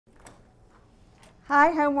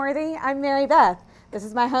Hi, Homeworthy. I'm Mary Beth. This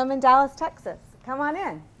is my home in Dallas, Texas. Come on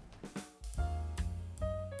in.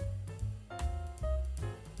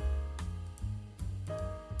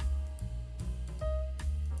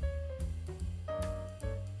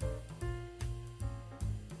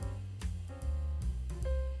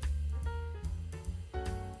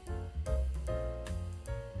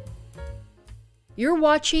 You're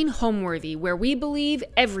watching Homeworthy, where we believe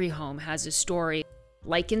every home has a story.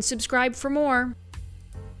 Like and subscribe for more.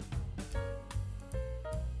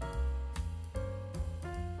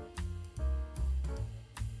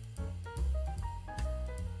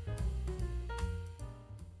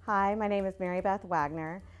 Hi, my name is Mary Beth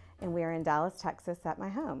Wagner, and we are in Dallas, Texas at my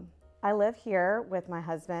home. I live here with my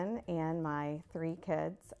husband and my 3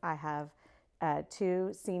 kids. I have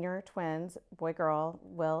 2 senior twins, boy-girl,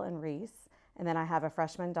 Will and Reese. And then I have a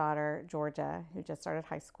freshman daughter, Georgia, who just started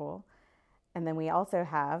high school. And then we also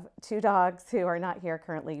have 2 dogs who are not here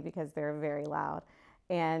currently because they're very loud,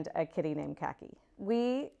 and a kitty named Khaki.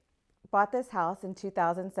 We bought this house in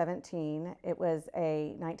 2017. It was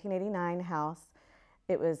a 1989 house.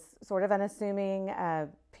 It was sort of unassuming,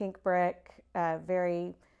 pink brick,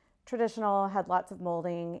 very traditional, had lots of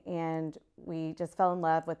molding, and we just fell in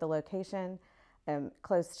love with the location.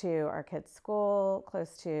 Close to our kids' school,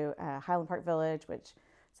 close to Highland Park Village, which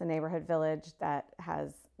is a neighborhood village that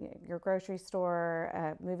has your grocery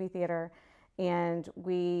store, movie theater, and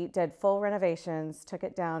we did full renovations, took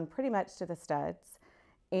it down pretty much to the studs,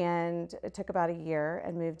 and it took about a year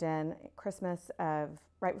and moved in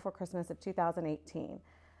right before Christmas of 2018.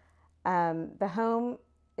 The home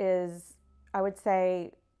is, I would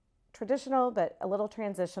say, traditional, but a little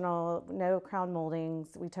transitional, no crown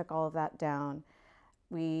moldings. We took all of that down.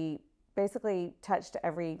 We basically touched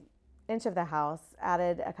every inch of the house,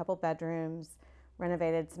 added a couple bedrooms,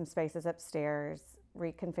 renovated some spaces upstairs,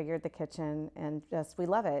 reconfigured the kitchen, and we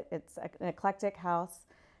love it. It's an eclectic house,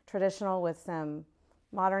 traditional with some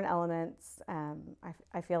modern elements.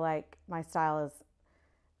 I feel like my style is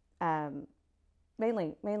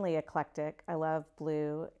mainly eclectic. I love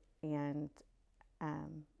blue and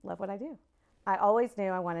love what I do. I always knew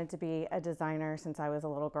I wanted to be a designer since I was a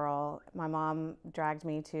little girl. My mom dragged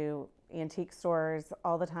me to antique stores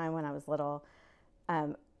all the time when I was little.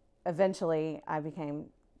 Eventually, I became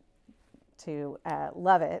to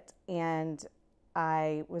love it, and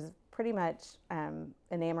I was pretty much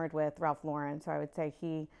enamored with Ralph Lauren, so I would say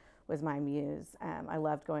he was my muse. I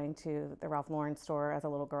loved going to the Ralph Lauren store as a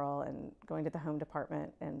little girl and going to the home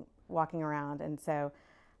department and walking around, and so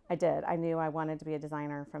I did. I knew I wanted to be a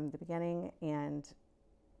designer from the beginning, and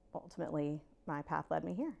ultimately my path led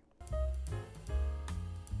me here.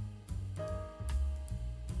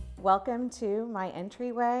 Welcome to my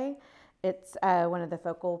entryway. It's one of the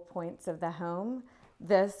focal points of the home.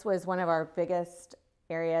 This was one of our biggest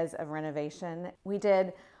areas of renovation. We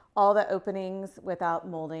did all the openings without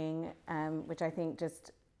molding, which I think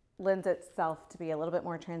just lends itself to be a little bit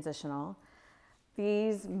more transitional.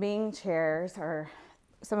 These Ming chairs are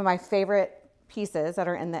some of my favorite pieces that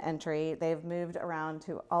are in the entry. They've moved around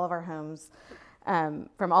to all of our homes,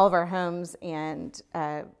 from all of our homes, and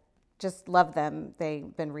just love them.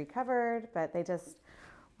 They've been recovered, but they just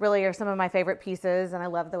really are some of my favorite pieces, and I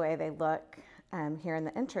love the way they look here in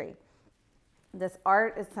the entry. This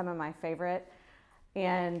art is some of my favorite,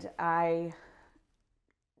 and I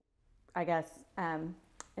guess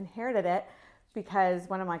inherited it because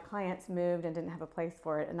one of my clients moved and didn't have a place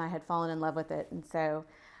for it, and I had fallen in love with it, and so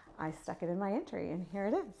I stuck it in my entry, and here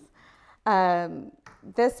it is.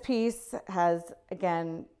 This piece has,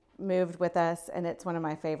 again, moved with us, and it's one of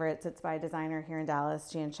my favorites. It's by a designer here in Dallas,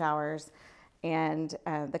 Jan Showers, and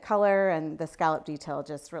the color and the scallop detail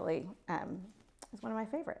just really is one of my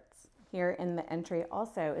favorites. Here in the entry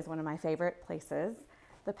also is one of my favorite places,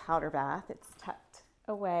 the powder bath. It's tucked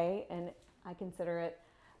away, and I consider it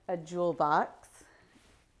a jewel box.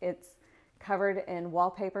 It's covered in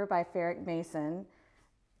wallpaper by Ferric Mason.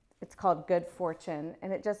 It's called Good Fortune,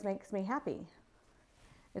 and it just makes me happy.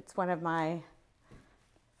 It's one of my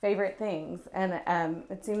favorite things, and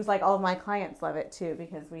it seems like all of my clients love it too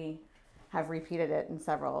because we have repeated it in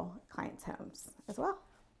several clients' homes as well.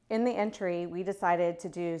 In the entry, we decided to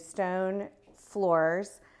do stone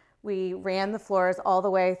floors. We ran the floors all the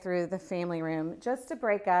way through the family room just to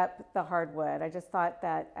break up the hardwood. I just thought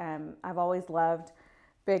that I've always loved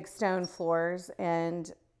big stone floors,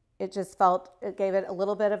 and it just it gave it a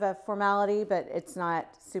little bit of a formality, but it's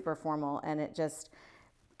not super formal, and it just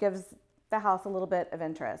gives the house a little bit of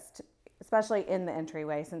interest, especially in the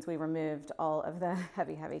entryway since we removed all of the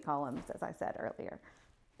heavy columns, as I said earlier.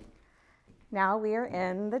 Now we are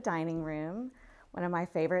in the dining room, one of my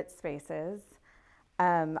favorite spaces.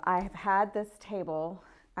 I have had this table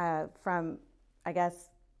from, I guess,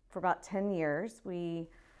 for about 10 years. We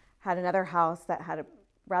had another house that had a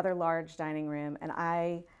rather large dining room, and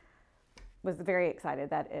I was very excited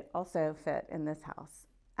that it also fit in this house.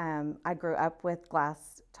 I grew up with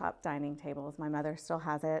glass top dining tables. My mother still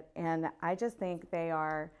has it, and I just think they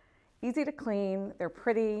are easy to clean. They're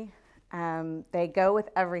pretty. They go with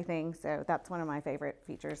everything, so that's one of my favorite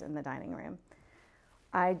features in the dining room.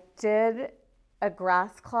 I did a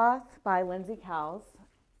grass cloth by Lindsay Cowles.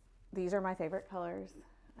 These are my favorite colors.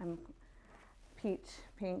 I'm peach,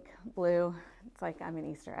 pink, blue. It's like I'm an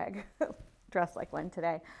Easter egg dressed like one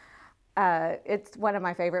today. It's one of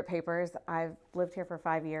my favorite papers. I've lived here for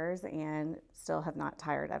 5 years and still have not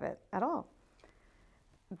tired of it at all.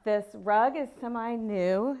 This rug is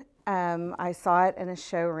semi-new. I saw it in a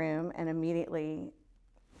showroom and immediately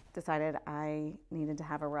decided I needed to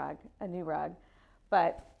have a new rug,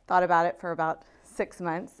 but thought about it for about 6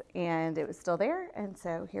 months and it was still there. And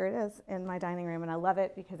so here it is in my dining room, and I love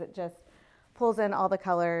it because it just pulls in all the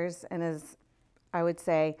colors and is, I would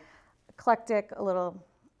say, eclectic, a little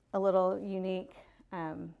unique,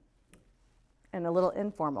 and a little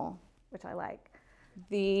informal, which I like.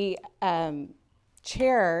 The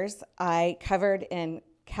chairs I covered in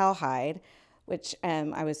cowhide, which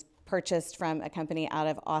I was purchased from a company out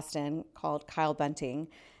of Austin called Kyle Bunting.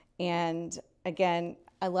 And again,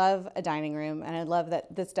 I love a dining room, and I love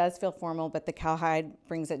that this does feel formal, but the cowhide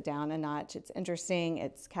brings it down a notch. It's interesting,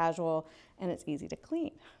 it's casual, and it's easy to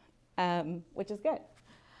clean, which is good.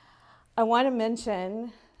 I want to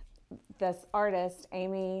mention this artist,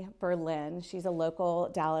 Amy Berlin. She's a local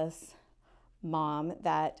Dallas mom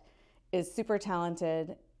that is super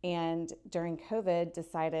talented, and during COVID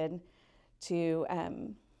decided to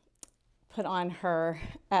put on her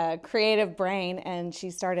creative brain, and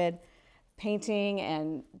she started painting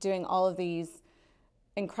and doing all of these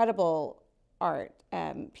incredible art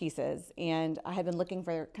pieces. And I had been looking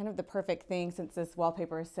for kind of the perfect thing since this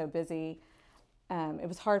wallpaper is so busy. It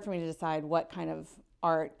was hard for me to decide what kind of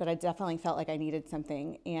art, but I definitely felt like I needed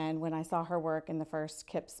something. And when I saw her work in the first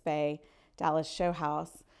Kips Bay Dallas show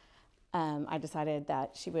house, I decided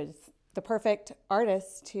that she was the perfect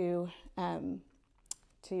artist to hang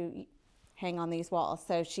on these walls.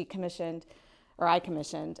 So I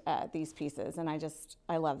commissioned these pieces, and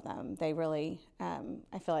I love them. They really,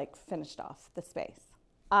 I feel like, finished off the space.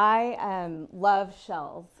 I love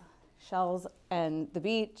shells and the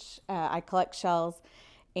beach. I collect shells,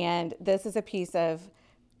 and this is a piece of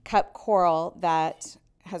cup coral that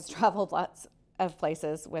has traveled lots of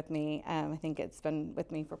places with me. I think it's been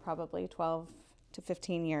with me for probably 12 to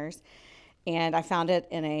 15 years, and I found it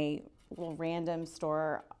in a little random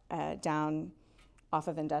store down off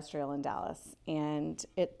of Industrial in Dallas, and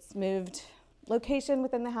it's moved location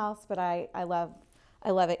within the house, but I love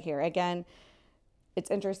it here. Again, it's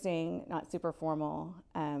interesting, not super formal,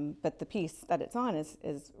 but the piece that it's on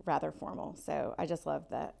is rather formal, so I just love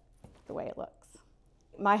the way it looks.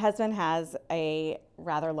 My husband has a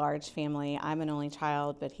rather large family. I'm an only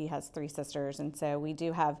child, but he has 3 sisters, and so we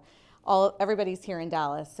do have everybody's here in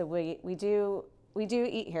Dallas, so we do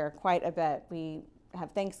eat here quite a bit. We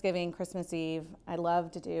have Thanksgiving, Christmas Eve. I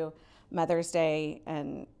love to do Mother's Day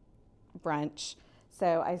and brunch.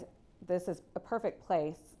 So this is a perfect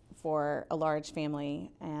place for a large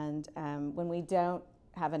family. And when we don't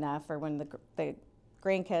have enough, or when the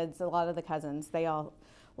grandkids, a lot of the cousins, they all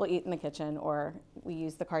will eat in the kitchen, or we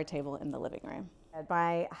use the card table in the living room.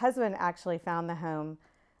 My husband actually found the home.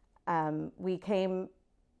 We came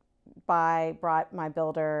by, brought my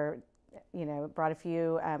builder, brought a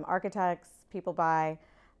few architects, people by.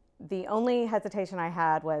 The only hesitation I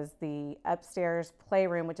had was the upstairs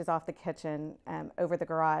playroom, which is off the kitchen, over the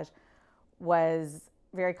garage, was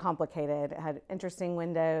very complicated. It had interesting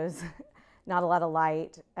windows, not a lot of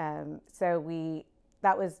light. So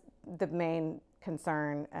that was the main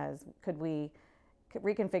concern, as could we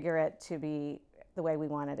reconfigure it to be the way we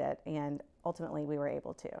wanted it, and ultimately we were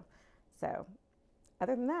able to. So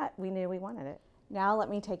other than that, we knew we wanted it. Now let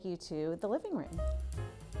me take you to the living room.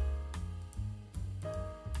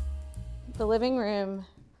 The living room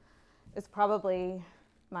is probably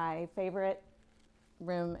my favorite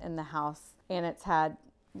room in the house, and it's had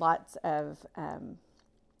lots of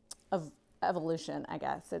evolution, I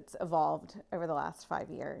guess. It's evolved over the last 5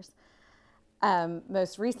 years.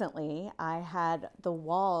 Most recently, I had the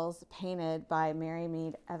walls painted by Mary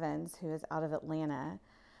Mead Evans, who is out of Atlanta.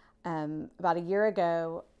 About a year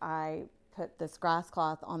ago, I put this grass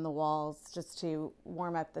cloth on the walls just to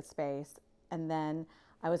warm up the space, and then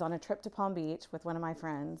I was on a trip to Palm Beach with one of my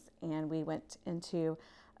friends, and we went into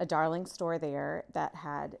a darling store there that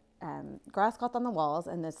had grass cloth on the walls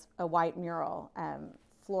and a white mural,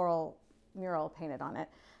 floral mural painted on it.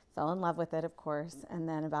 Fell in love with it, of course, and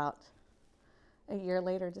then about a year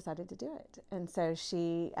later decided to do it. And so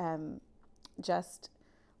she just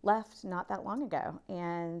left not that long ago,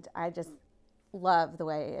 and I just love the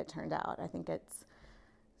way it turned out. I think it's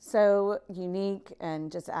so unique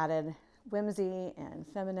and just added whimsy and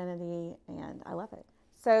femininity, and I love it.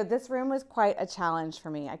 So this room was quite a challenge for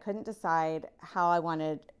me. I couldn't decide how I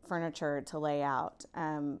wanted furniture to lay out.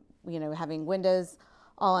 Having windows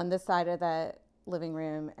all on this side of the living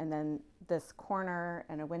room and then this corner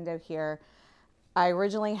and a window here. I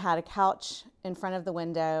originally had a couch in front of the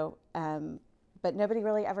window, but nobody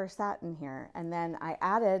really ever sat in here. And then I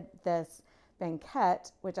added this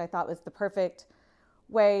banquette, which I thought was the perfect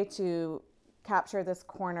way to capture this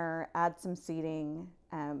corner, add some seating,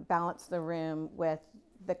 balance the room with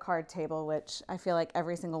the card table, which I feel like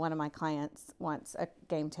every single one of my clients wants a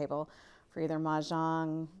game table for either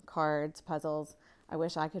mahjong, cards, puzzles. I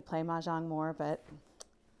wish I could play mahjong more, but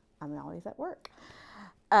I'm always at work.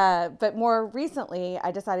 But more recently,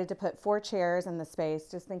 I decided to put 4 chairs in the space,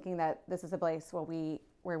 just thinking that this is a place where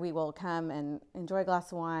we will come and enjoy a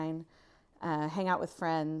glass of wine, hang out with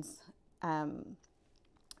friends.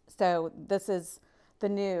 So this is the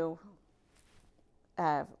new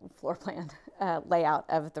floor plan layout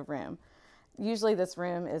of the room. Usually this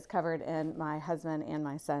room is covered in my husband and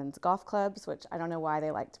my son's golf clubs, which I don't know why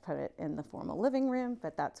they like to put it in the formal living room,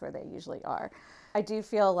 but that's where they usually are. I do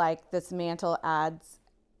feel like this mantle adds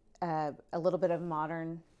a little bit of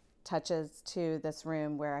modern touches to this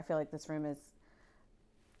room, where I feel like this room is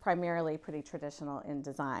primarily pretty traditional in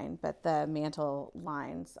design, but the mantle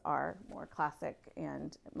lines are more classic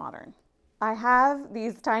and modern. I have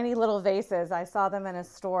these tiny little vases. I saw them in a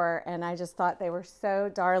store and I just thought they were so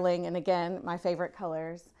darling, and again, my favorite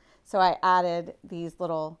colors. So I added these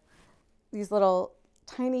little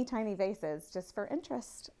tiny vases just for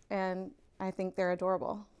interest, and I think they're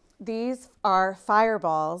adorable. These are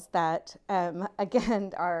fireballs that,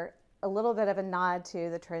 again, are a little bit of a nod to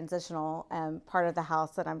the transitional part of the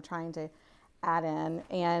house that I'm trying to add in,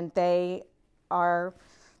 and they are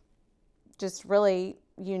just really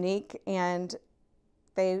unique, and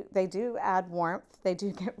they do add warmth. They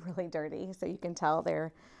do get really dirty, so you can tell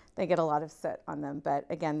they get a lot of soot on them, but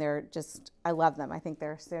again, I love them. I think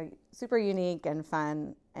they're so super unique and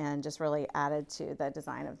fun, and just really added to the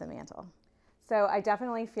design of the mantle. So I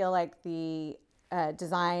definitely feel like the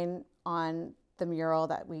design on the mural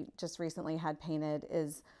that we just recently had painted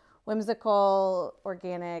is whimsical,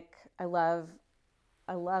 organic. I love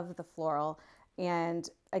the floral. And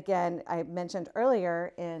again, I mentioned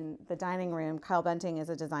earlier in the dining room, Kyle Bunting is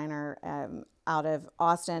a designer out of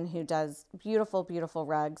Austin who does beautiful, beautiful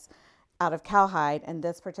rugs out of cowhide. And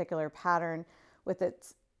this particular pattern with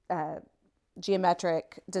its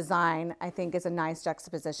geometric design, I think, is a nice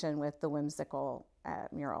juxtaposition with the whimsical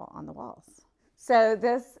mural on the walls. So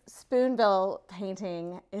this spoonbill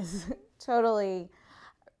painting is totally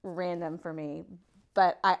random for me,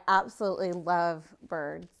 but I absolutely love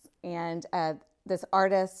birds. And this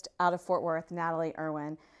artist out of Fort Worth, Natalie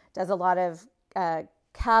Irwin, does a lot of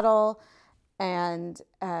cattle and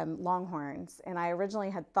longhorns. And I originally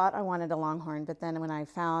had thought I wanted a longhorn, but then when I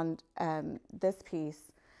found this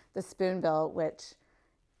piece, the spoonbill, which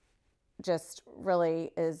just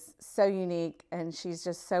really is so unique, and she's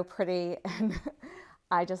just so pretty, and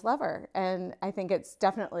I just love her. And I think it's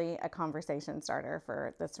definitely a conversation starter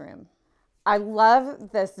for this room. I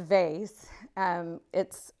love this vase.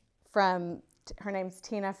 It's from, her name's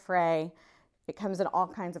Tina Frey. It comes in all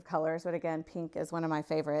kinds of colors, but again, pink is one of my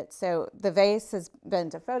favorites. So the vase has been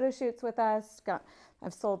to photo shoots with us.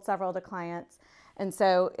 I've sold several to clients. And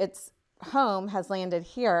so its home has landed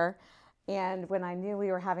here. And when I knew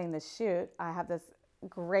we were having this shoot, I have this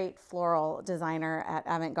great floral designer at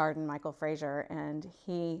Avant Garden, Michael Frazier, and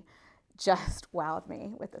he just wowed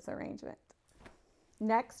me with this arrangement.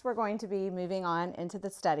 Next, we're going to be moving on into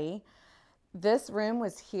the study. This room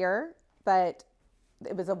was here, but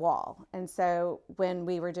it was a wall. And so when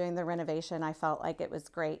we were doing the renovation, I felt like it was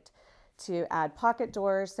great to add pocket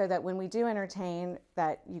doors so that when we do entertain,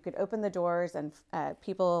 that you could open the doors and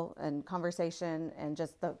people and conversation and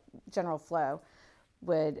just the general flow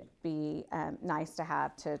would be nice to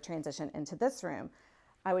have to transition into this room.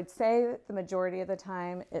 I would say that the majority of the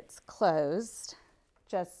time it's closed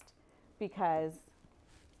just because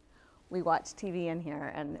we watch TV in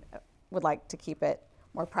here and would like to keep it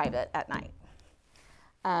more private at night.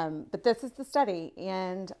 But this is the study,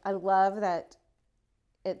 and I love that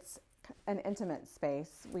it's an intimate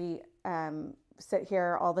space. We sit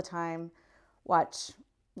here all the time, watch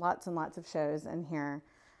lots and lots of shows in here.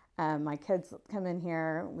 My kids come in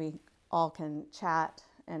here. We all can chat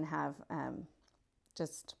and have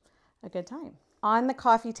just a good time. On the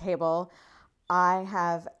coffee table, I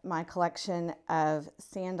have my collection of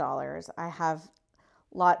sand dollars. I have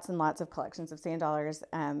lots and lots of collections of sand dollars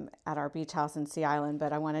at our beach house in Sea Island,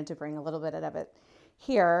 but I wanted to bring a little bit of it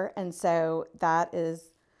here. And so that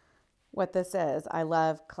is what this is. I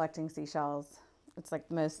love collecting seashells. It's like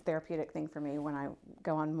the most therapeutic thing for me when I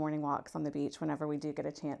go on morning walks on the beach whenever we do get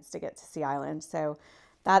a chance to get to Sea Island. So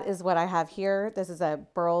that is what I have here. This is a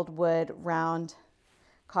burled wood round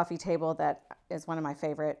coffee table that is one of my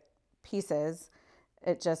favorite pieces.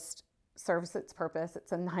 It just serves its purpose.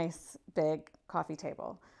 It's a nice big coffee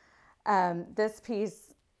table. This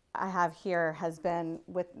piece I have here has been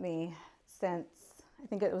with me since, I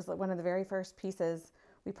think it was one of the very first pieces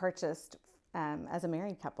we purchased as a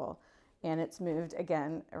married couple. And it's moved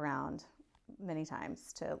again around many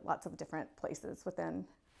times to lots of different places within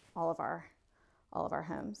all of our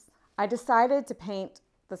homes. I decided to paint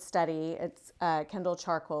the study. It's Kindle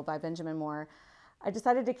Charcoal by Benjamin Moore. I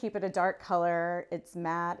decided to keep it a dark color. It's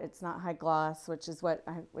matte, it's not high gloss, which is what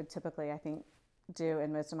I would typically, I think, do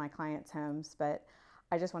in most of my clients' homes. But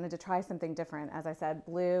I just wanted to try something different. As I said,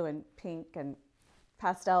 blue and pink and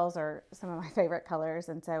pastels are some of my favorite colors.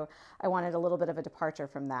 And so I wanted a little bit of a departure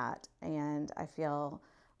from that. And I feel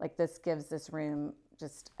like this gives this room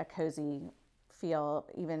just a cozy feel,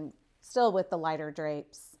 even still with the lighter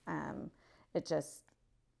drapes. It just,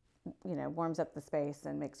 warms up the space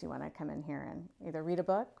and makes you want to come in here and either read a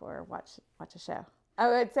book or watch a show. I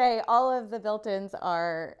would say all of the built-ins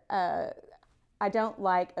are, I don't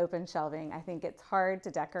like open shelving. I think it's hard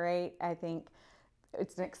to decorate. I think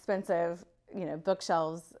it's an expensive,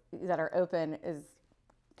 bookshelves that are open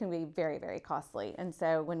can be very, very costly. And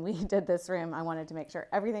so when we did this room, I wanted to make sure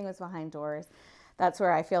everything was behind doors. That's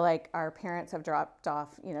where I feel like our parents have dropped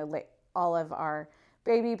off, all of our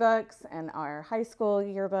baby books and our high school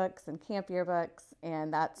yearbooks and camp yearbooks,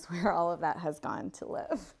 and that's where all of that has gone to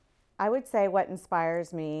live. I would say what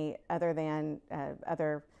inspires me, other than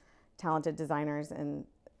other talented designers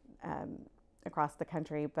across the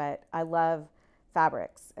country, but I love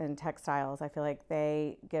fabrics and textiles. I feel like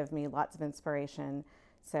they give me lots of inspiration.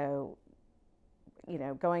 So,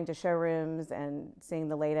 going to showrooms and seeing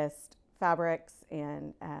the latest fabrics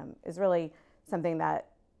and is really something that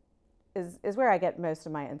is where I get most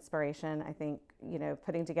of my inspiration. I think,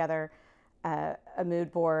 putting together a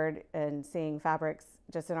mood board and seeing fabrics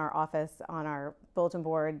just in our office on our bulletin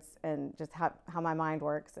boards and just how my mind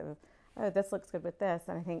works of, oh, this looks good with this.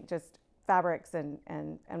 And I think just fabrics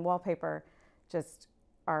and wallpaper just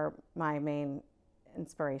are my main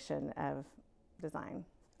inspiration of design.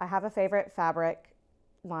 I have a favorite fabric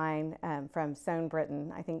line from Sewn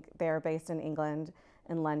Britain. I think they are based in England,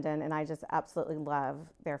 in London, and I just absolutely love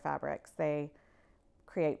their fabrics. They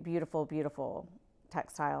create beautiful, beautiful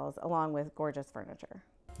textiles along with gorgeous furniture.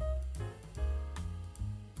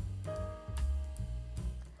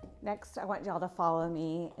 Next, I want y'all to follow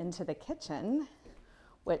me into the kitchen,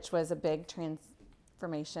 which was a big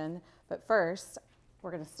transformation. But first,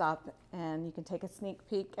 we're going to stop and you can take a sneak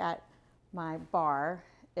peek at my bar.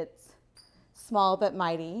 It's small but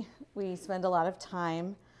mighty. We spend a lot of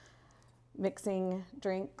time mixing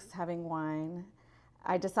drinks, having wine.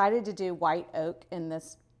 I decided to do white oak in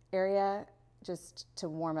this area just to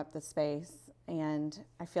warm up the space, and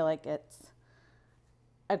I feel like it's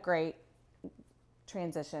a great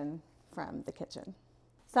transition from the kitchen.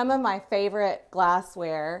 Some of my favorite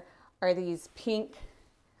glassware are these pink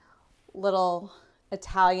little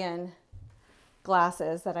Italian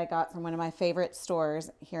glasses that I got from one of my favorite stores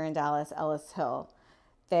here in Dallas, Ellis Hill.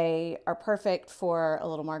 They are perfect for a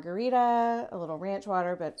little margarita, a little ranch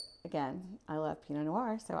water, but again, I love Pinot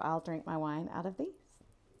Noir, so I'll drink my wine out of these.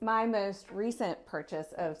 My most recent purchase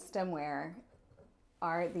of stemware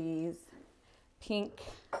are these pink,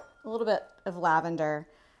 a little bit of lavender,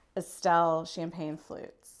 Estelle champagne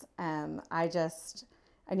flutes.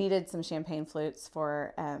 I needed some champagne flutes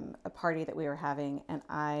for a party that we were having, and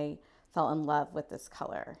I fell in love with this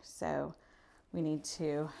color. So we need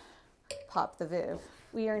to pop the Vouv.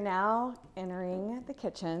 We are now entering the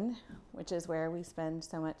kitchen, which is where we spend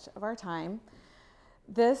so much of our time.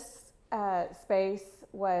 This space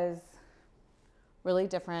was really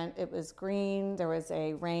different. It was green. There was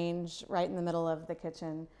a range right in the middle of the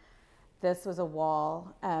kitchen. This was a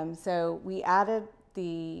wall. So we added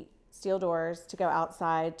the steel doors to go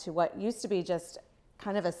outside to what used to be just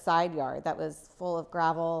kind of a side yard that was full of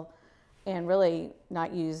gravel and really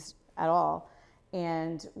not used at all.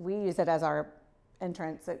 And we use it as our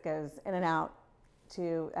entrance. It goes in and out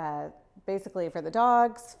to basically for the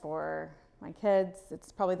dogs, for my kids.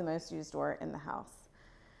 It's probably the most used door in the house.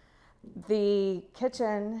 The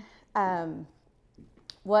kitchen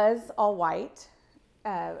was all white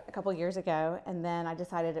a couple years ago, and then I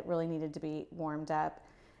decided it really needed to be warmed up,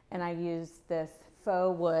 and I used this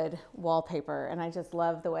faux wood wallpaper, and I just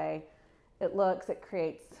love the way it looks. It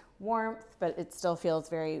creates warmth, but it still feels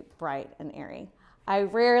very bright and airy. I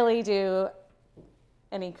rarely do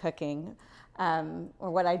any cooking,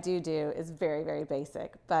 or what I do is very, very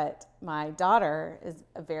basic, but my daughter is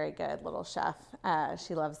a very good little chef.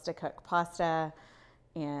 She loves to cook pasta,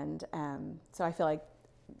 and so I feel like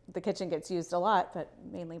the kitchen gets used a lot, but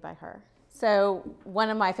mainly by her. So one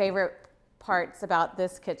of my favorite parts about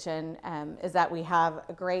this kitchen is that we have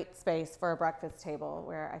a great space for a breakfast table,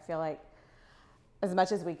 where I feel like as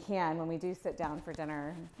much as we can, when we do sit down for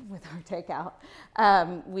dinner with our takeout,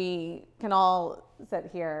 we can all sit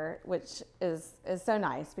here, which is so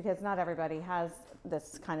nice, because not everybody has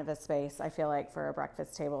this kind of a space, I feel like, for a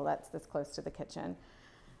breakfast table that's this close to the kitchen.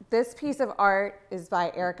 This piece of art is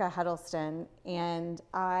by Erica Huddleston, and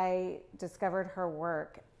I discovered her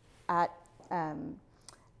work at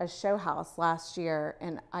a show house last year,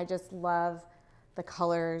 and I just love the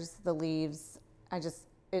colors, the leaves.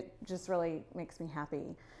 It just really makes me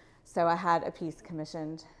happy. So I had a piece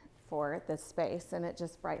commissioned for this space, and it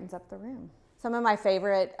just brightens up the room. Some of my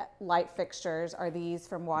favorite light fixtures are these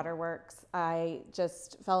from Waterworks. I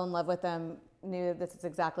just fell in love with them, knew this is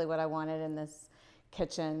exactly what I wanted in this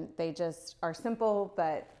kitchen. They just are simple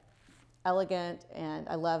but elegant, and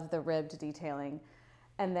I love the ribbed detailing.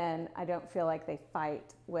 And then I don't feel like they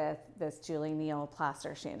fight with this Julie Neal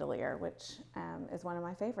plaster chandelier, which is one of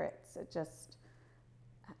my favorites. It just,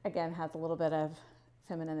 again, has a little bit of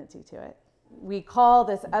femininity to it. We call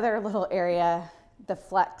this other little area the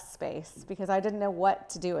flex space, because I didn't know what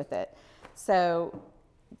to do with it. So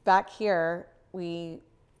back here, we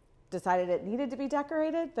decided it needed to be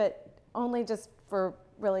decorated, but only just for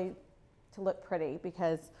really to look pretty,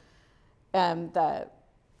 because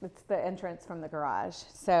it's the entrance from the garage.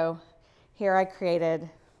 So here I created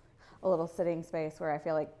a little sitting space where I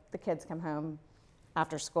feel like the kids come home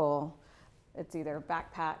after school. It's either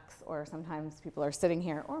backpacks, or sometimes people are sitting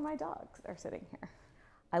here, or my dogs are sitting here.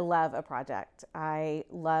 I love a project. I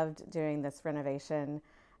loved doing this renovation.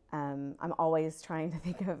 I'm always trying to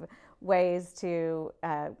think of ways to,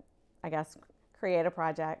 I guess, create a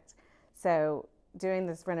project. So doing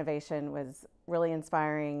this renovation was really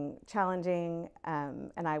inspiring, challenging,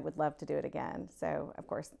 and I would love to do it again. So of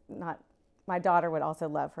course, my daughter would also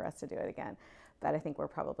love for us to do it again, but I think we're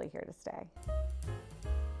probably here to stay.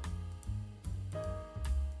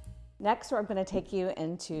 Next, I'm going to take you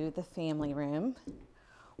into the family room.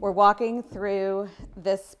 We're walking through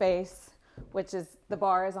this space, which is, the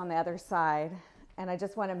bar is on the other side. And I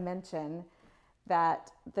just want to mention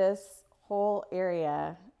that this whole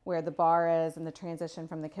area where the bar is and the transition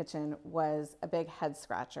from the kitchen was a big head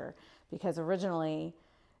scratcher, because originally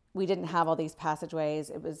we didn't have all these passageways.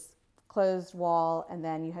 It was closed wall, and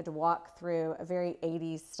then you had to walk through a very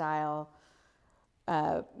 80s style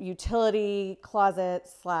utility closet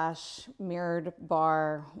 / mirrored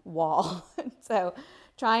bar wall. So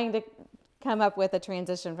trying to come up with a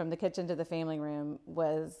transition from the kitchen to the family room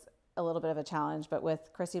was a little bit of a challenge, but with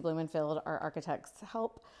Chrissy Blumenfield, our architect's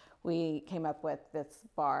help, we came up with this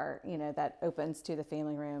bar, that opens to the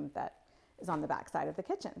family room that is on the back side of the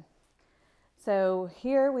kitchen. So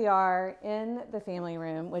here we are in the family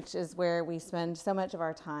room, which is where we spend so much of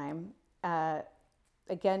our time.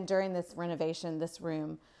 Again, during this renovation, this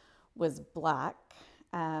room was black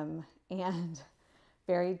and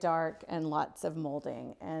very dark, and lots of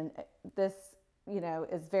molding. And this,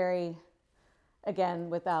 is very, again,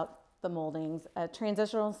 without the moldings, a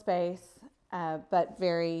transitional space, but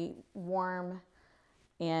very warm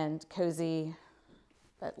and cozy,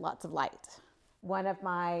 but lots of light. One of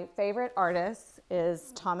my favorite artists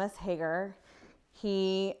is Thomas Hager.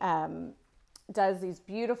 He does these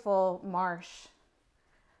beautiful marsh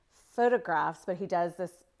photographs, but he does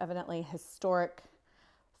this evidently historic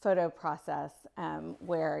photo process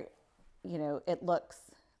where, it looks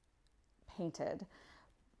painted,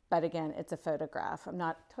 but again, it's a photograph. I'm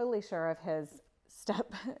not totally sure of his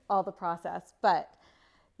all the process, but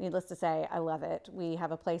needless to say, I love it. We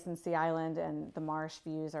have a place in Sea Island, and the marsh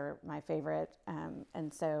views are my favorite,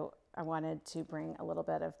 and so I wanted to bring a little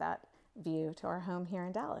bit of that view to our home here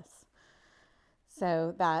in Dallas.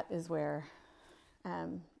 So that is where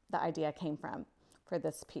the idea came from for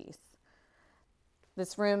this piece.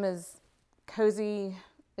 This room is cozy.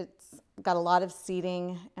 It's got a lot of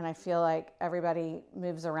seating, and I feel like everybody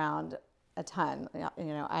moves around a ton.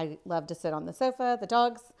 I love to sit on the sofa, the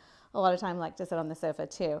dogs a lot of time like to sit on the sofa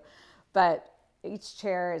too. But each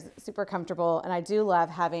chair is super comfortable, and I do love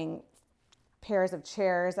having pairs of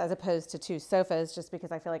chairs as opposed to two sofas, just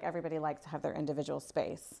because I feel like everybody likes to have their individual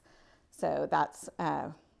space. So that's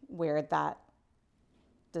where that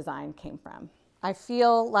design came from. I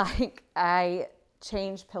feel like I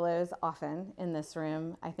change pillows often in this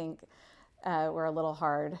room. I think we're a little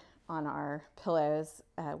hard on our pillows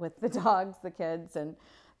with the dogs, the kids, and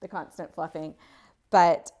the constant fluffing.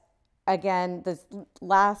 But again, this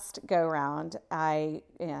last go round, I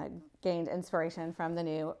gained inspiration from the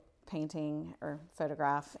new painting or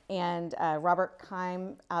photograph. And Robert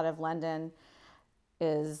Kime out of London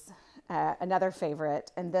is another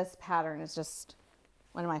favorite. And this pattern is just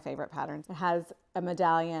one of my favorite patterns. It has a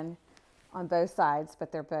medallion on both sides,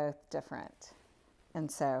 but they're both different. And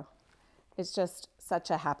so it's just such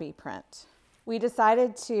a happy print. We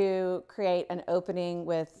decided to create an opening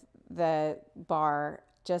with the bar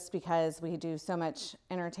just because we do so much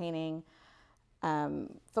entertaining,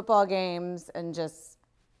 football games and just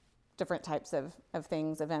different types of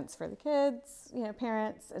things, events for the kids,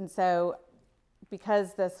 parents. And so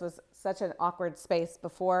because this was such an awkward space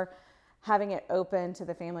before, having it open to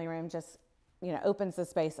the family room just, opens the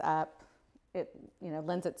space up. It,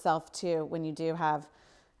 lends itself to when you do have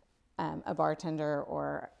a bartender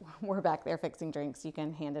or we're back there fixing drinks, you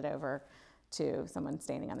can hand it over to someone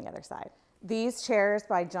standing on the other side. These chairs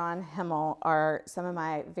by John Himmel are some of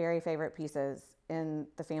my very favorite pieces in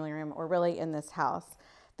the family room, or really in this house.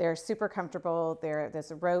 They're super comfortable. There's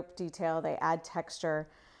a rope detail. They add texture.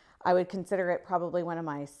 I would consider it probably one of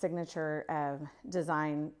my signature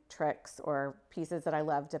design tricks or pieces that I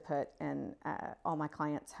love to put in all my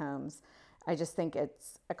clients' homes. I just think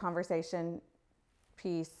it's a conversation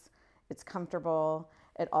piece. It's comfortable.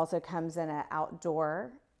 It also comes in an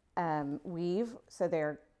outdoor weave, so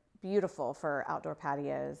they're beautiful for outdoor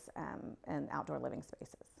patios and outdoor living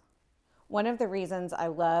spaces. One of the reasons I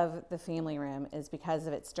love the family room is because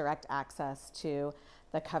of its direct access to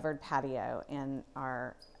the covered patio in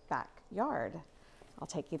our backyard. I'll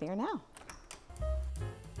take you there now.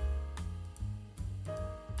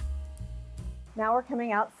 Now we're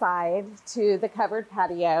coming outside to the covered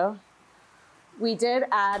patio. We did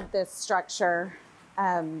add this structure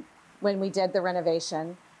when we did the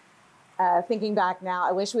renovation. Thinking back now,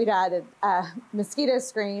 I wish we'd added mosquito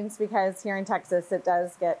screens, because here in Texas it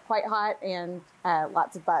does get quite hot and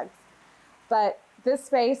lots of bugs. But this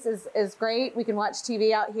space is great. We can watch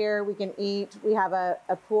TV out here. We can eat. We have a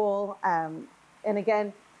pool. And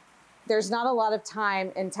again, there's not a lot of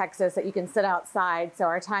time in Texas that you can sit outside, so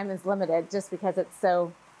our time is limited just because it's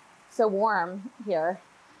so warm here.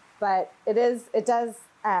 But it does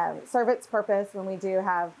serve its purpose when we do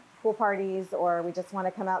have pool parties, or we just want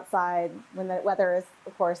to come outside when the weather is,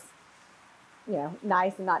 of course,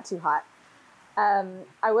 nice and not too hot.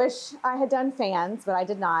 I wish I had done fans, but I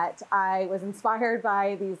did not. I was inspired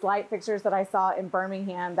by these light fixtures that I saw in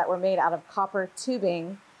Birmingham that were made out of copper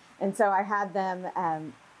tubing. And so I had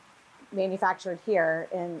them manufactured here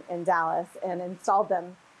in Dallas and installed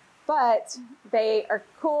them. But they are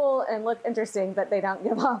cool and look interesting, but they don't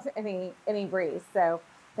give off any breeze. So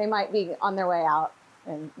they might be on their way out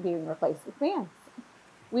and being replaced with fans.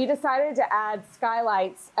 We decided to add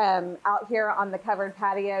skylights out here on the covered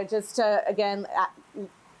patio just to, again,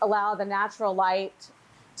 allow the natural light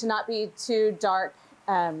to not be too dark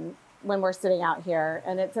when we're sitting out here,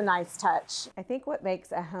 and it's a nice touch. I think what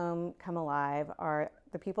makes a home come alive are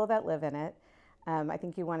the people that live in it. I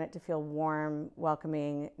think you want it to feel warm,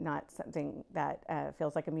 welcoming, not something that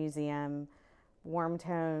feels like a museum. Warm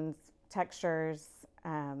tones, textures,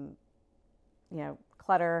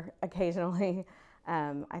 clutter occasionally.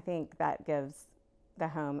 I think that gives the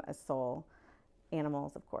home a soul.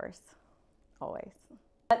 Animals, of course, always.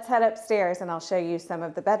 Let's head upstairs and I'll show you some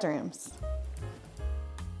of the bedrooms.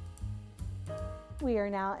 We are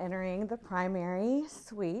now entering the primary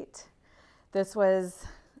suite. This was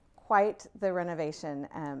quite the renovation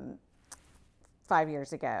 5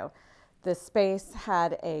 years ago. The space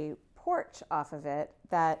had a porch off of it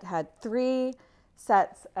that had 3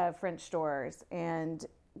 sets of French doors, and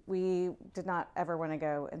we did not ever want to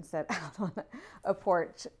go and sit out on a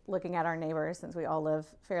porch looking at our neighbors, since we all live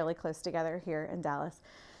fairly close together here in Dallas.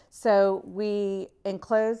 So we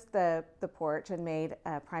enclosed the porch and made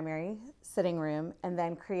a primary sitting room, and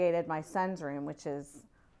then created my son's room, which is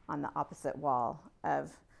on the opposite wall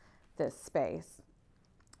of this space.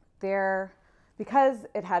 Because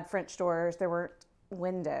it had French doors, there weren't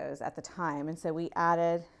windows at the time, and so we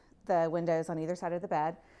added the windows on either side of the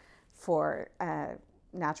bed for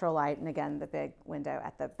natural light, and again, the big window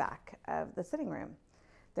at the back of the sitting room.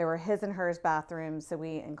 There were his and hers bathrooms, so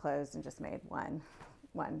we enclosed and just made one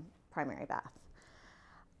primary bath.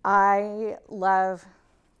 I love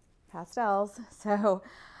pastels, so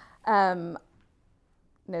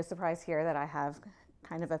no surprise here that I have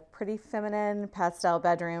kind of a pretty feminine pastel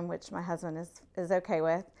bedroom, which my husband is okay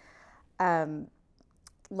with.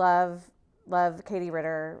 Love Katie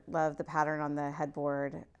Ritter, love the pattern on the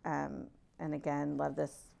headboard, and again, love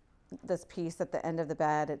this piece at the end of the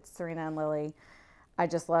bed. It's Serena and Lily. I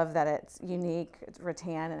just love that it's unique, it's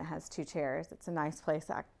rattan, and it has 2 chairs. It's a nice place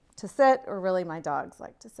to sit, or really my dogs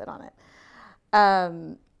like to sit on it.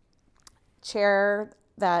 Chair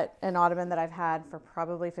an ottoman that I've had for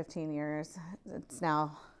probably 15 years. It's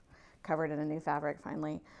now covered in a new fabric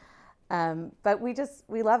finally. But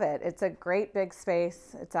we love it. It's a great big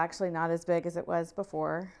space. It's actually not as big as it was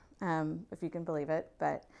before, if you can believe it,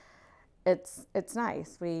 but it's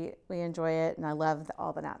nice. We enjoy it, and I love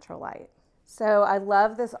all the natural light. So I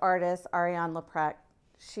love this artist, Ariane Leprec.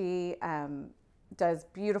 She does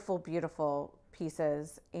beautiful, beautiful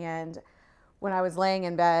pieces. And when I was laying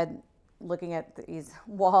in bed looking at these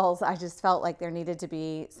walls, I just felt like there needed to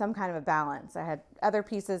be some kind of a balance. I had other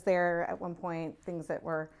pieces there at one point, things that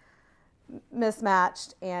were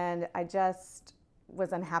mismatched, and I just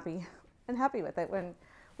was unhappy with it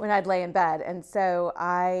when I'd lay in bed. And so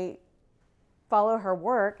I follow her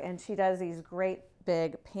work, and she does these great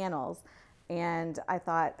big panels. And I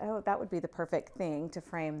thought, oh, that would be the perfect thing to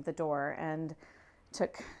frame the door, and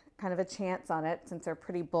took kind of a chance on it since they're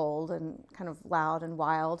pretty bold and kind of loud and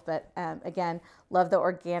wild. But again, love the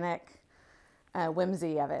organic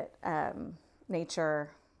whimsy of it,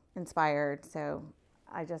 nature inspired. So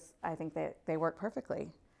I think that they work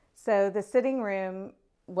perfectly. So the sitting room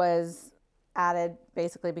was added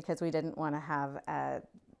basically because we didn't want to have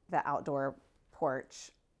the outdoor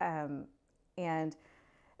porch. And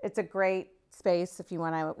it's a great space if you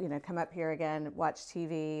want to, come up here again, watch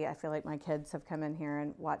TV. I feel like my kids have come in here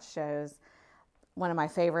and watched shows. One of my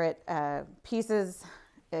favorite pieces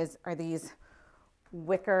are these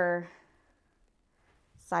wicker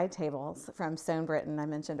side tables from Stone Britain. I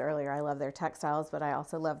mentioned earlier, I love their textiles, but I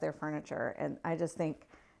also love their furniture, and I just think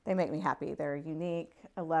they make me happy. They're unique.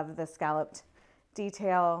 I love the scalloped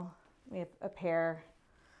detail. We have a pair.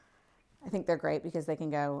 I think they're great because they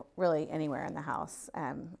can go really anywhere in the house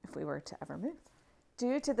if we were to ever move.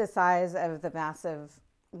 Due to the size of the massive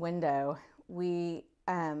window, we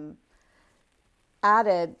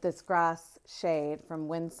added this grass shade from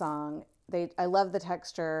Windsong. I love the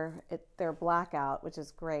texture. They're blackout, which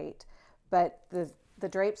is great, but the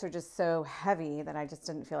drapes are just so heavy that I just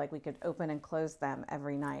didn't feel like we could open and close them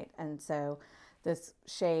every night. And so this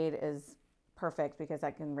shade is perfect because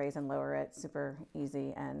I can raise and lower it super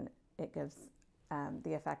easy, and it gives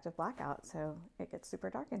the effect of blackout, so it gets super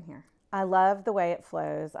dark in here. I love the way it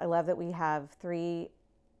flows. I love that we have 3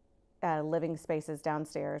 living spaces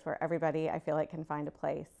downstairs where everybody, I feel like, can find a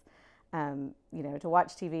place, to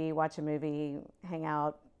watch TV, watch a movie, hang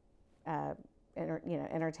out,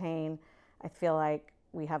 entertain. I feel like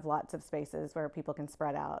we have lots of spaces where people can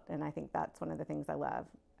spread out, and I think that's one of the things I love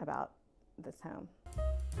about this home.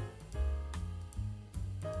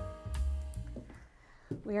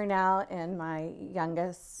 We are now in my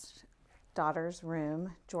youngest daughter's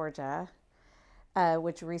room, Georgia,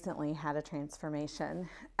 which recently had a transformation.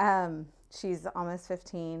 She's almost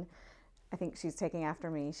 15. I think she's taking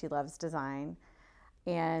after me. She loves design.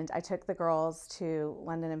 And I took the girls to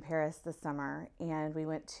London and Paris this summer, and we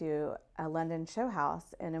went to a London show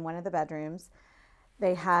house, and in one of the bedrooms,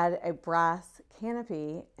 they had a brass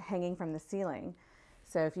canopy hanging from the ceiling.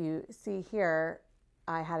 So if you see here,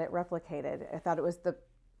 I had it replicated. I thought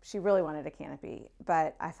she really wanted a canopy,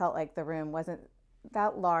 but I felt like the room wasn't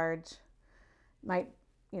that large, might,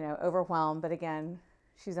 overwhelm. But again,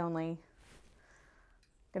 she's only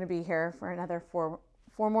going to be here for another four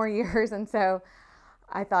more years. And so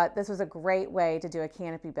I thought this was a great way to do a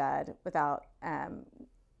canopy bed without,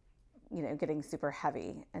 getting super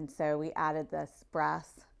heavy. And so we added this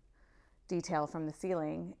brass detail from the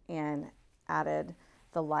ceiling and added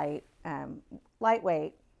the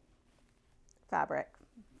lightweight fabric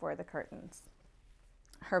for the curtains.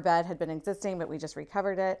 Her bed had been existing, but we just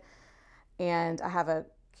recovered it. And I have a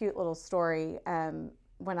cute little story.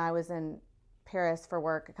 When I was in Paris for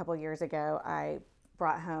work a couple years ago, I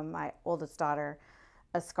brought home my oldest daughter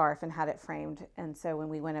a scarf and had it framed. And so when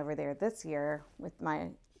we went over there this year with my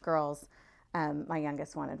girls, my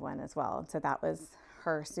youngest wanted one as well. And so that was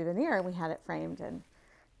her souvenir, and we had it framed and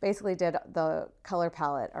basically did the color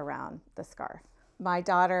palette around the scarf. My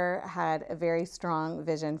daughter had a very strong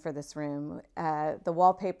vision for this room. The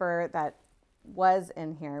wallpaper that was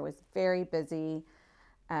in here was very busy.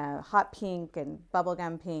 hot pink and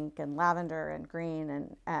bubblegum pink and lavender and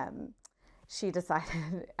green. And she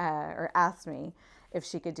decided or asked me if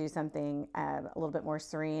she could do something a little bit more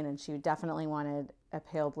serene, and she definitely wanted a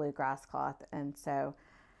pale blue grass cloth. And so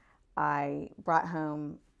I brought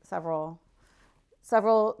home several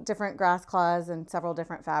different grass cloths and several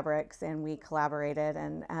different fabrics, and we collaborated,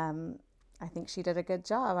 and I think she did a good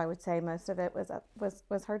job. I would say most of it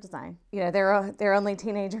was her design. You know, they're only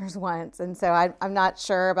teenagers once, and so I'm not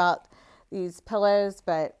sure about these pillows,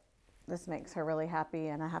 but this makes her really happy,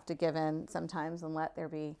 and I have to give in sometimes and let there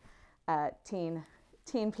be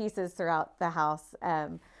teen pieces throughout the house,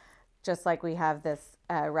 just like we have this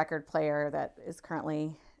record player that is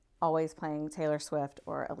currently always playing Taylor Swift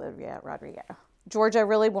or Olivia Rodrigo. Georgia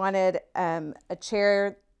really wanted a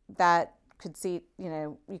chair that could seat, you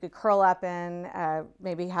know, you could curl up in,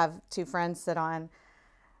 maybe have two friends sit on.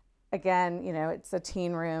 Again, you know, it's a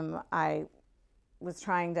teen room. I was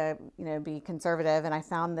trying to, you know, be conservative, and I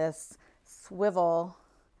found this swivel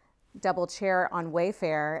double chair on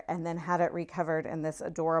Wayfair and then had it recovered in this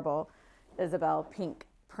adorable Isabel pink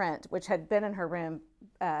print, which had been in her room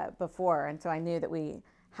before. And so I knew that we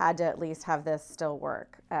had to at least have this still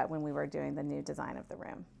work when we were doing the new design of the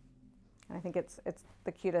room. And I think it's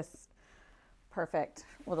the cutest, perfect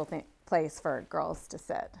little place for girls to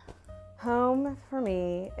sit. Home for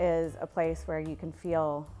me is a place where you can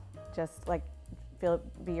feel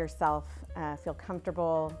be yourself, feel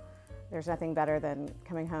comfortable. There's nothing better than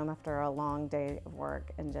coming home after a long day of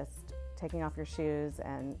work and just taking off your shoes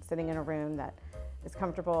and sitting in a room that is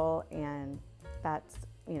comfortable, and that's,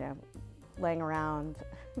 you know, laying around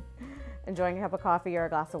enjoying a cup of coffee or a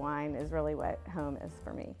glass of wine is really what home is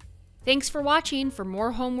for me. Thanks for watching. For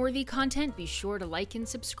more Homeworthy content, be sure to like and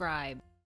subscribe.